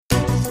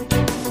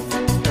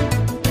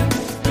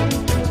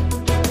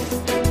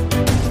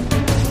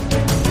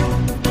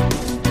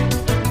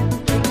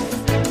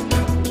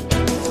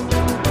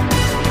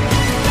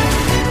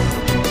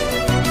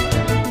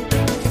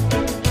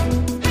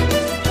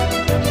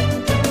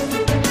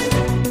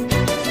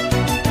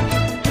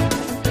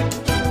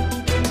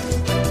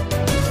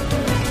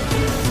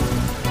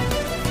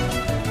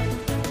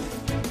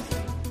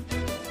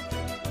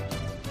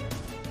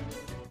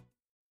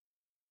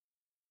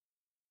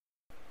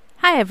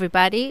Hi,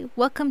 everybody.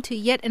 Welcome to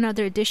yet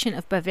another edition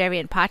of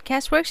Bavarian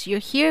Podcast Works. You're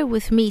here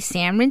with me,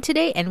 Samrin,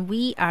 today, and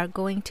we are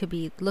going to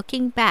be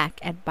looking back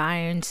at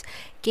Bayern's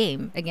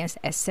game against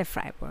SC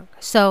Freiburg.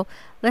 So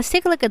let's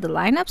take a look at the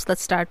lineups.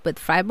 Let's start with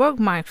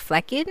Freiburg. Marc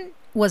Flecken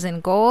was in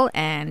goal,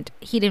 and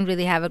he didn't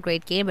really have a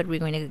great game, but we're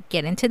going to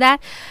get into that.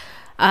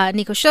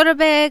 Nico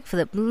Schlotterbeck,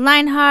 Philipp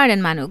Lienhard,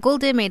 and Manuel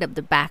Gulde made up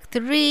the back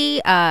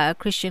three.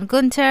 Christian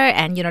Gunther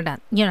and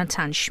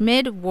Jonathan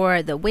Schmid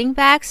were the wing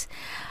backs.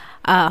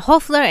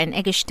 Hofler and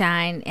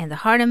Eggestein in the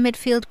heart of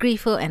midfield,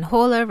 Griefel and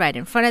Hohler right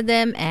in front of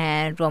them,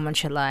 and Roman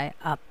Shalai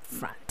up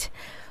front.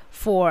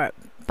 For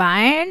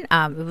Bayern,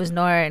 it was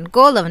Neuer in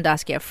goal,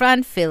 Lewandowski up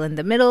front, Phil in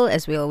the middle,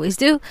 as we always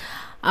do.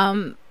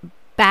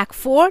 Back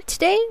four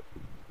today,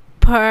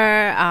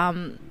 per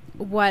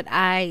what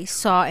I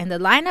saw in the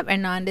lineup,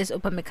 Hernandez,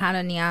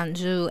 Upamecano,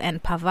 Nianzou,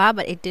 and Pavard,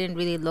 but it didn't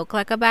really look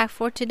like a back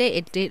four today.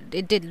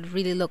 It did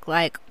really look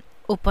like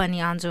Upa,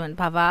 Nianzou, and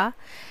Pavard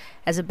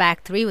as a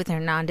back three, with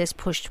Hernandez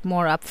pushed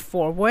more up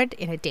forward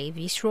in a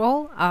Davies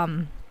role.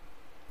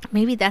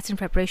 Maybe that's in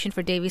preparation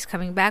for Davies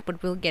coming back,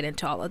 but we'll get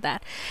into all of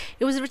that.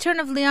 It was the return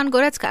of Leon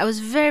Goretzka. I was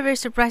very, very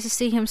surprised to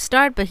see him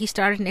start, but he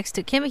started next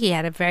to Kimmich. He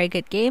had a very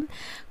good game.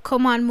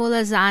 Coman,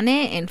 Müller, Sane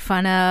in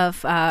front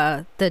of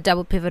the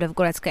double pivot of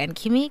Goretzka and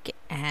Kimmich,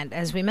 and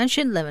as we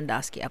mentioned,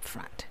 Lewandowski up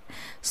front.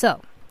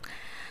 So,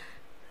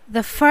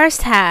 the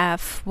first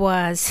half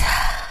was,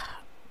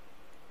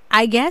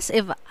 I guess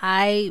if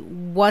I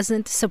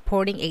wasn't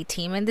supporting a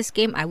team in this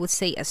game, I would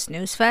say a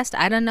snooze fest.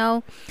 I don't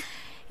know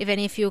if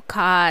any of you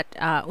caught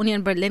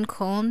Union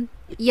Berlin-Köln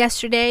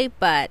yesterday,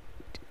 but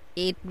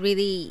it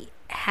really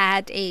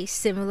had a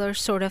similar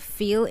sort of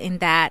feel in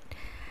that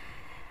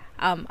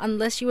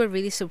unless you were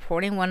really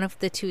supporting one of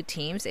the two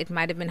teams, it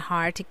might have been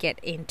hard to get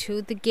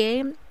into the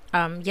game.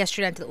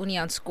 Yesterday, until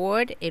Union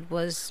scored, it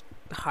was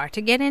hard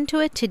to get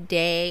into it.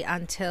 Today,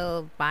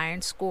 until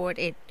Bayern scored,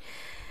 it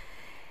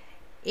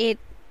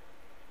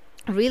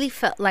really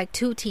felt like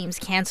two teams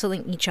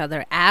canceling each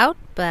other out,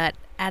 but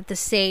at the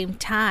same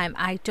time,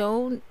 I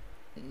don't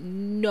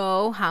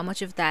know how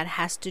much of that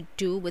has to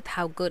do with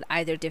how good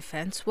either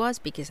defense was,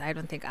 because I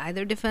don't think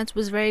either defense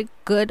was very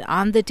good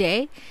on the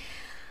day.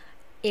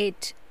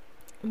 It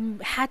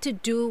had to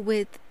do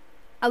with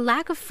a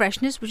lack of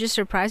freshness, which is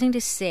surprising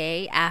to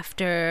say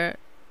after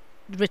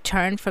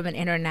return from an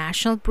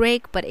international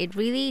break, but it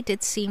really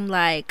did seem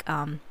like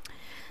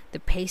the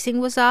pacing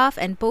was off,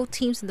 and both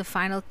teams in the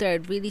final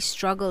third really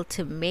struggled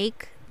to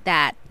make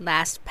that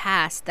last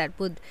pass that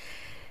would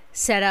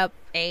set up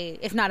a,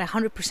 if not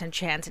 100%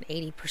 chance, an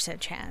 80%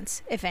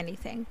 chance, if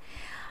anything.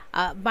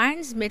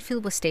 Bayern's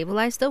midfield was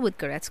stabilized, though, with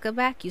Goretzka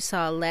back. You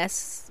saw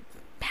less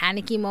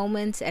panicky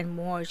moments and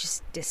more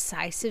just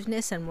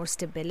decisiveness and more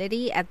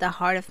stability at the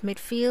heart of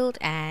midfield.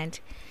 And,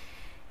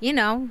 you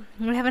know,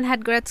 we haven't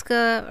had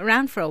Goretzka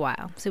around for a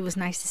while, so it was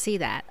nice to see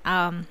that.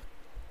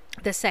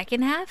 The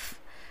second half,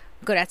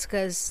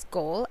 Goretzka's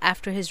goal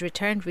after his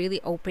return really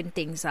opened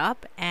things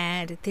up,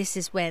 and this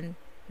is when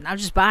not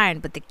just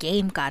Bayern but the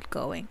game got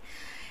going.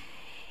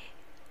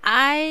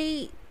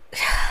 I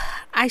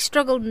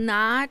struggled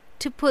not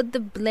to put the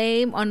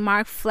blame on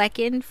Marc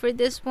Flecken for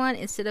this one.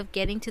 Instead of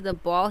getting to the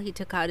ball, he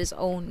took out his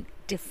own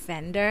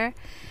defender,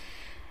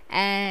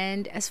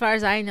 and as far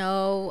as I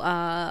know,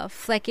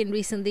 Flecken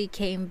recently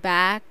came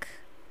back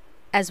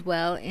as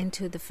well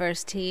into the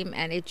first team,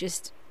 and it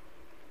just,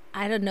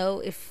 I don't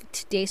know if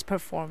today's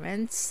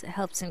performance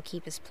helps him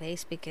keep his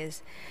place,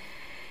 because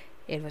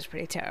it was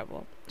pretty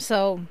terrible.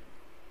 So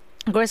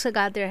Goretzka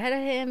got there ahead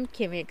of him.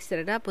 Kimmich set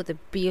it up with a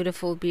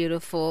beautiful,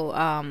 beautiful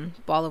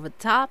ball over the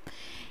top.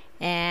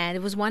 And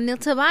it was 1-0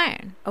 to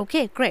Bayern.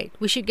 Okay, great.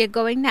 We should get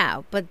going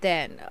now. But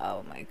then,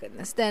 oh my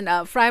goodness. Then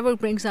Freiburg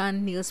brings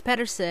on Niels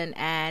Pedersen.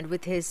 And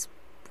with his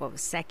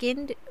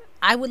second,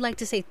 I would like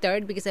to say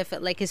third, because I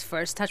felt like his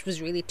first touch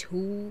was really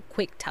two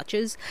quick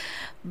touches.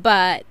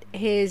 But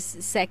his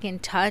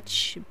second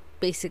touch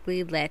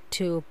basically led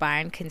to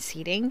Bayern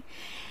conceding.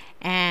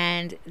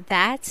 And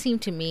that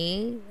seemed to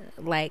me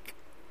like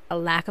a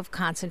lack of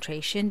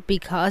concentration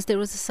because there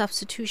was a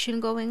substitution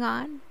going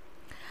on.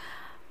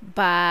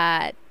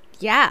 But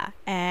yeah,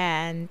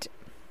 and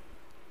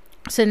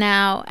so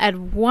now at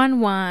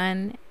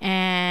 1-1,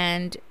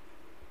 and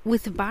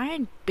with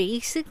Bayern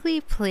basically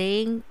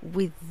playing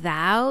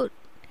without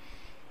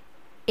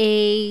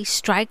a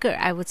striker,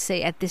 I would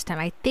say at this time.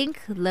 I think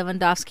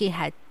Lewandowski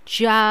had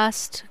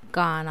just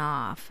gone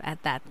off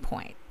at that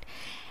point.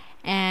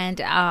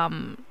 And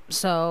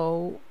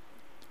so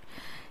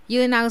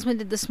Julian Nagelsmann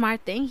did the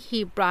smart thing.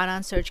 He brought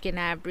on Serge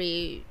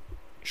Gnabry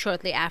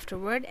shortly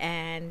afterward,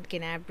 and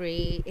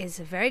Gnabry is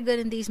very good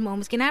in these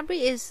moments.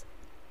 Gnabry is,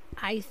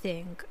 I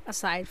think,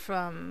 aside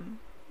from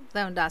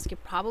Lewandowski,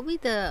 probably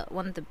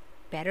one of the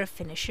better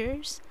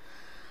finishers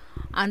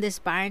on this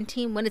Bayern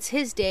team. When it's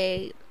his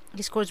day,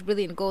 he scores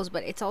brilliant goals,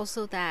 but it's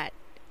also that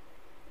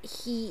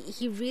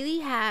he really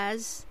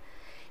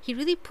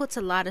puts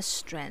a lot of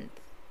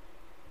strength,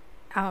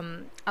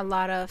 a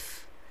lot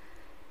of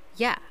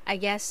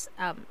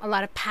a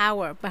lot of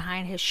power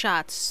behind his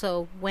shots.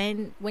 So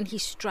when he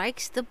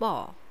strikes the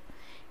ball,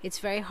 it's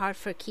very hard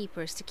for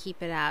keepers to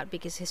keep it out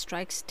because his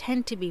strikes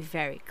tend to be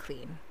very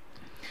clean.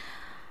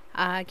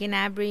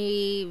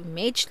 Gnabry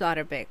made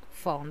Schlotterbeck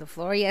fall on the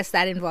floor. Yes,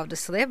 that involved a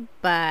slip,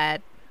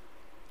 but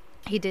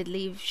he did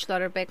leave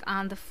Schlotterbeck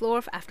on the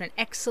floor after an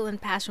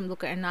excellent pass from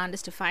Luca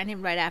Hernandez to find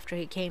him right after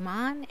he came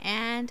on,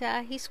 and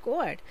he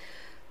scored.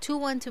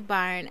 2-1 to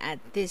Bayern at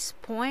this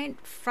point.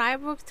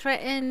 Freiburg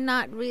threatened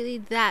not really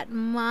that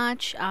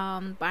much.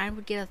 Bayern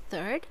would get a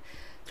third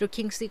through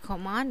Kingsley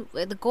Coman.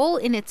 The goal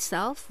in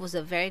itself was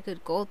a very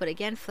good goal, but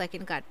again,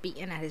 Flecken got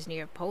beaten at his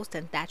near post,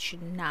 and that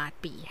should not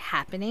be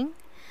happening.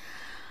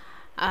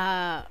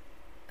 A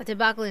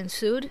debacle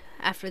ensued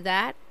after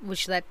that,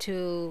 which led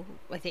to,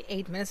 I think,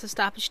 8 minutes of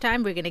stoppage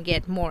time. We're going to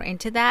get more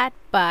into that,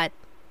 but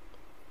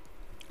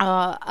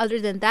other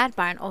than that,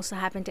 Bayern also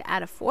happened to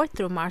add a fourth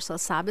through Marcel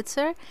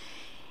Sabitzer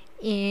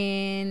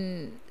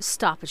in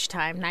stoppage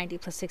time, 90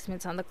 plus 6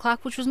 minutes on the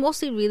clock, which was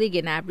mostly really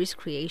Gnabry's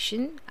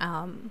creation.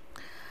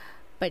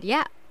 But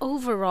yeah,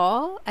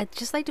 overall, I'd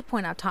just like to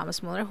point out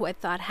Thomas Muller, who I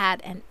thought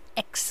had an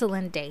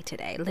excellent day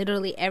today.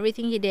 Literally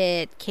everything he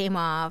did came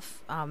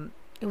off.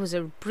 It was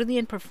a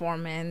brilliant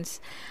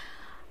performance.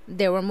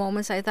 There were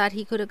moments I thought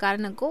he could have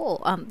gotten a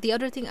goal. The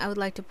other thing I would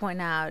like to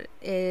point out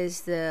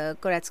is the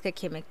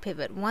Goretzka-Kimmich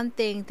pivot. One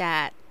thing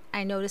that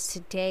I noticed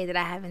today that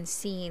I haven't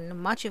seen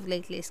much of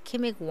lately is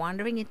Kimmich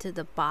wandering into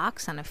the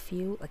box on a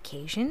few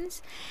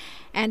occasions.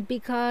 And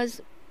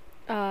because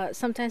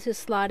sometimes he'll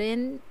slot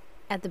in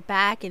at the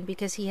back, and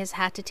because he has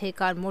had to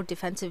take on more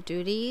defensive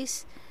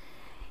duties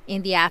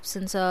in the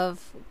absence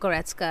of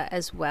Goretzka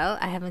as well,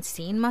 I haven't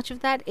seen much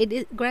of that.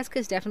 Goretzka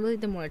is definitely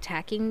the more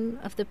attacking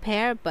of the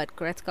pair, but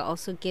Goretzka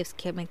also gives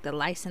Kimmich the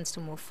license to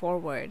move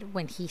forward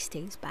when he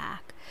stays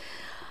back.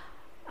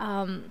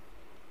 Jamal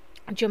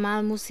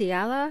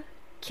Musiala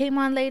came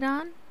on late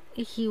on.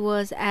 He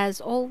was,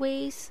 as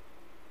always,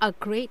 a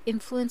great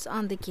influence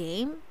on the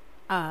game.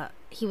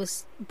 He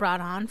was brought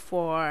on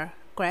for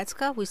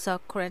Goretzka. We saw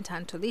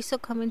Corentin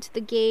Tolisso come into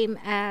the game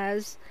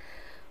as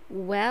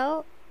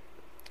well.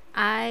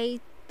 I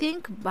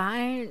think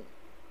Bayern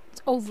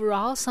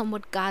overall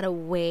somewhat got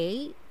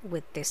away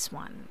with this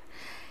one.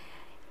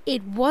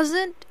 It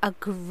wasn't a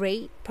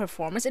great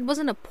performance. It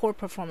wasn't a poor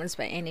performance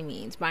by any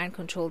means. Bayern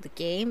controlled the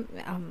game,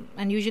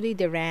 and usually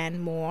they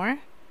ran more.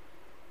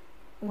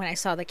 When I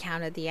saw the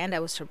count at the end, I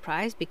was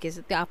surprised because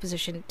the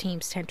opposition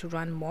teams tend to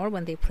run more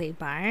when they play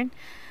Bayern.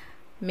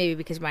 Maybe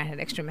because Bayern had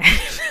extra men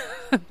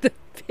on the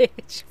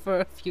pitch for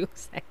a few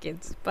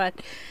seconds.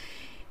 But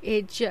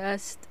it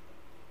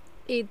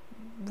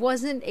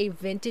wasn't a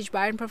vintage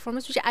Bayern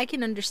performance, which I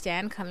can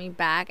understand coming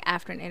back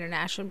after an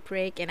international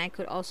break. And I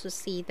could also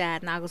see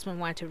that Nagelsmann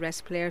wanted to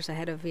rest players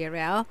ahead of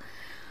Villarreal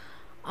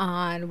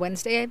on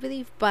Wednesday, I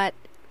believe. But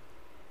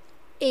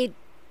if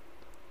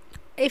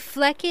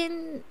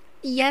Flecken...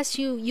 Yes,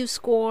 you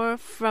score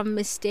from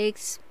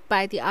mistakes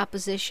by the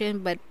opposition,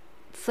 but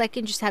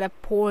Flecken just had a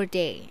poor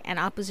day, and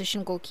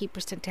opposition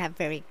goalkeepers tend to have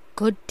very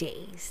good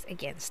days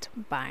against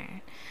Bayern.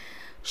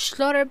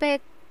 Schlotterbeck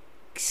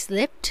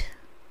slipped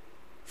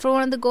for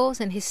one of the goals,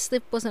 and his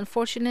slip was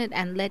unfortunate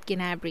and let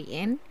Gnabry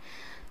in.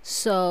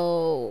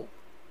 So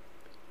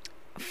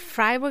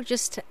Freiburg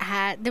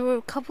there were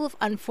a couple of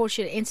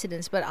unfortunate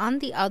incidents, but on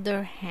the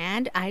other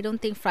hand, I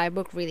don't think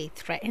Freiburg really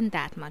threatened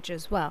that much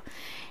as well.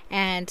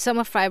 And some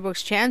of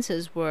Freiburg's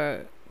chances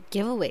were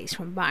giveaways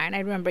from Bayern. I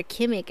remember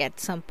Kimmich at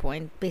some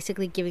point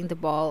basically giving the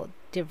ball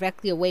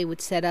directly away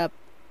would set up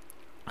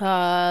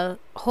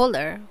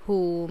Holler,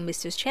 who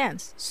missed his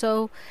chance.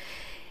 So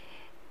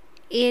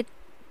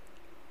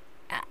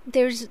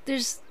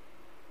there's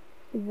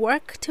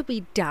work to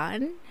be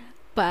done,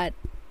 but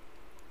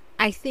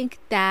I think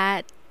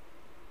that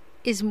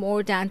is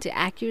more down to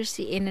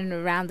accuracy in and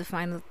around the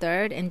final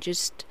third and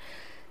just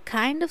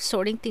kind of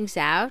sorting things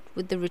out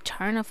with the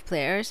return of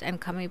players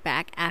and coming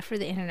back after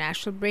the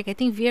international break. I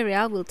think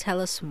Villarreal will tell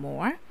us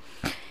more.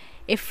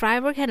 If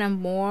Freiburg had a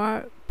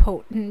more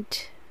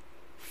potent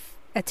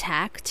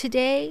attack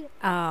today,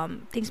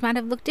 things might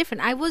have looked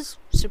different. I was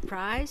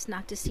surprised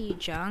not to see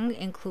Jung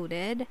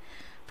included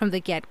from the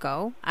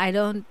get-go. I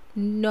don't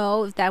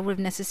know if that would have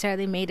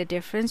necessarily made a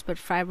difference, but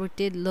Freiburg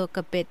did look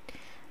a bit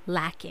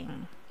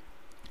lacking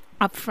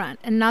up front.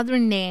 Another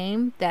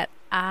name that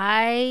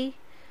I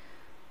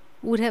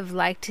would have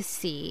liked to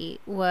see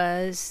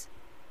was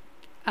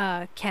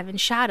Kevin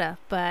Schade,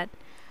 but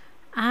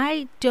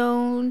I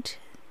don't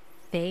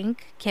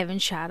think Kevin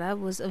Schade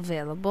was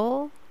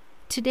available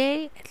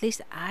today. At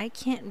least I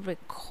can't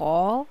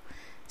recall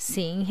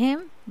seeing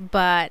him,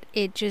 but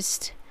it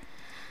just...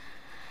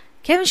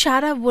 Kevin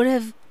Schade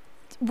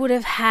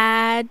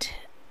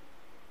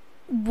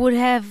would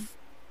have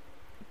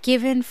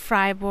given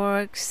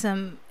Freiburg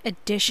some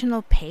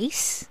additional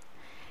pace,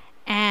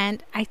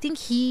 and I think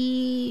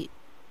he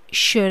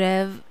should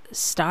have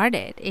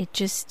started.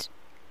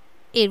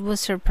 It was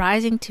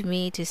surprising to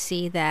me to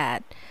see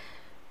that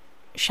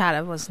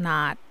Schade was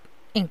not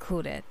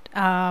included.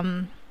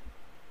 I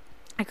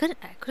could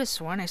have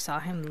sworn I saw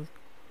him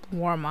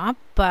warm up,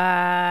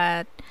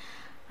 but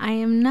I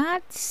am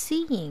not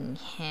seeing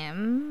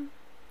him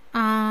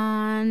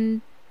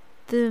on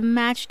the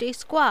match day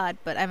squad,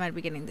 but I might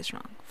be getting this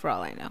wrong for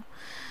all I know.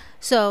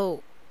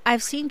 So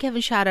I've seen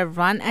Kevin Schade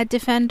run at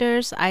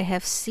defenders. I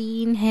have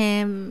seen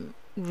him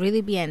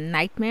really be a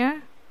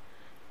nightmare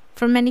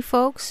for many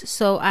folks.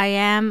 So I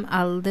am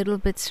a little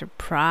bit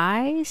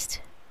surprised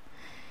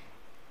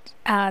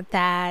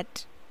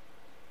that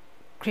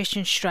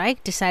Christian Streich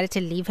decided to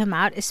leave him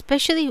out,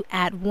 especially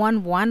at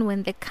 1-1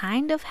 when they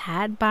kind of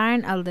had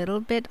Bayern a little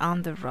bit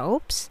on the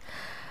ropes.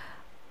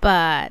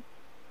 But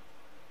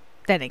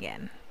then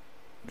again,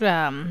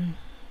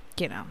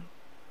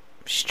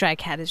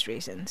 Streich had his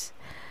reasons.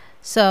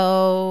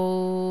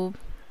 So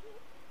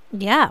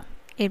yeah,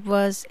 it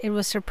was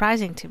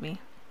surprising to me.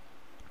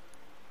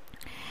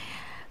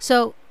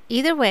 So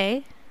either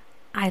way,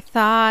 I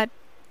thought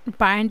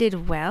Bayern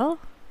did well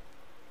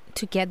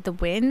to get the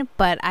win,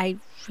 but I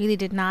really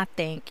did not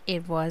think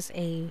it was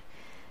a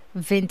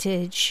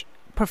vintage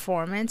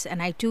performance,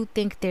 and I do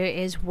think there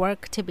is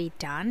work to be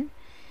done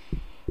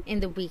in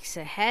the weeks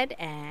ahead,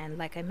 and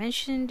like I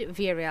mentioned,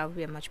 Villarreal will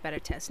be a much better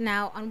test.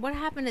 Now, on what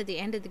happened at the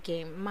end of the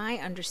game, my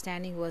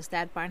understanding was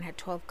that Bayern had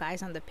 12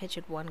 guys on the pitch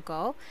at one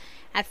go.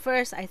 At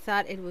first, I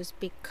thought it was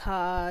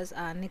because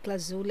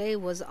Niklas Zule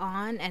was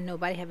on and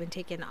nobody had been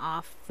taken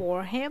off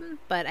for him,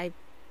 but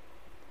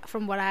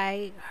from what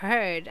I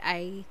heard,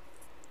 I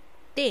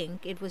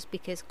think it was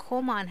because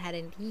Coman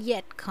hadn't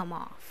yet come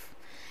off.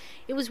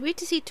 It was weird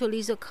to see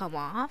Tolisso come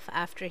off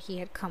after he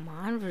had come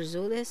on for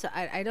Zule, so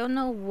I don't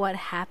know what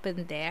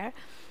happened there.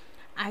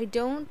 I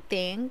don't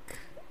think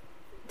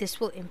this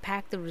will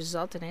impact the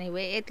result in any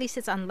way. At least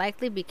it's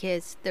unlikely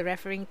because the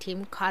refereeing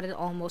team caught it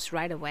almost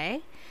right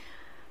away.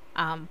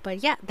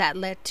 But yeah, that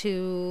led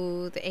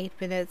to the 8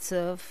 minutes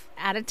of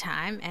added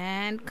time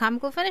and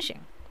comical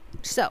finishing.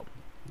 So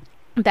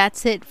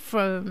that's it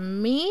for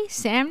me,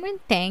 Samrin.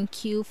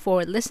 Thank you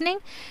for listening.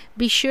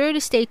 Be sure to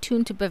stay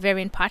tuned to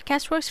Bavarian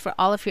Podcast Works for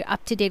all of your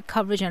up-to-date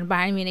coverage on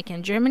Bayern Munich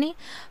and Germany.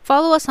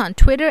 Follow us on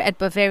Twitter at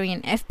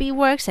Bavarian FB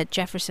Works, at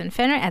Jefferson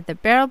Fenner, at The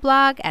Barrel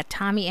Blog, at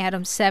Tommy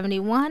Adams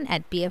 71,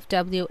 at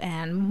BFW,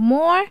 and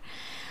more.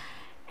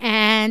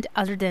 And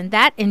other than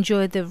that,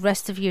 enjoy the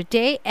rest of your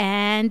day,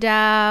 and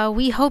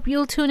we hope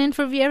you'll tune in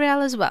for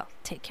Villarreal as well.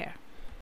 Take care.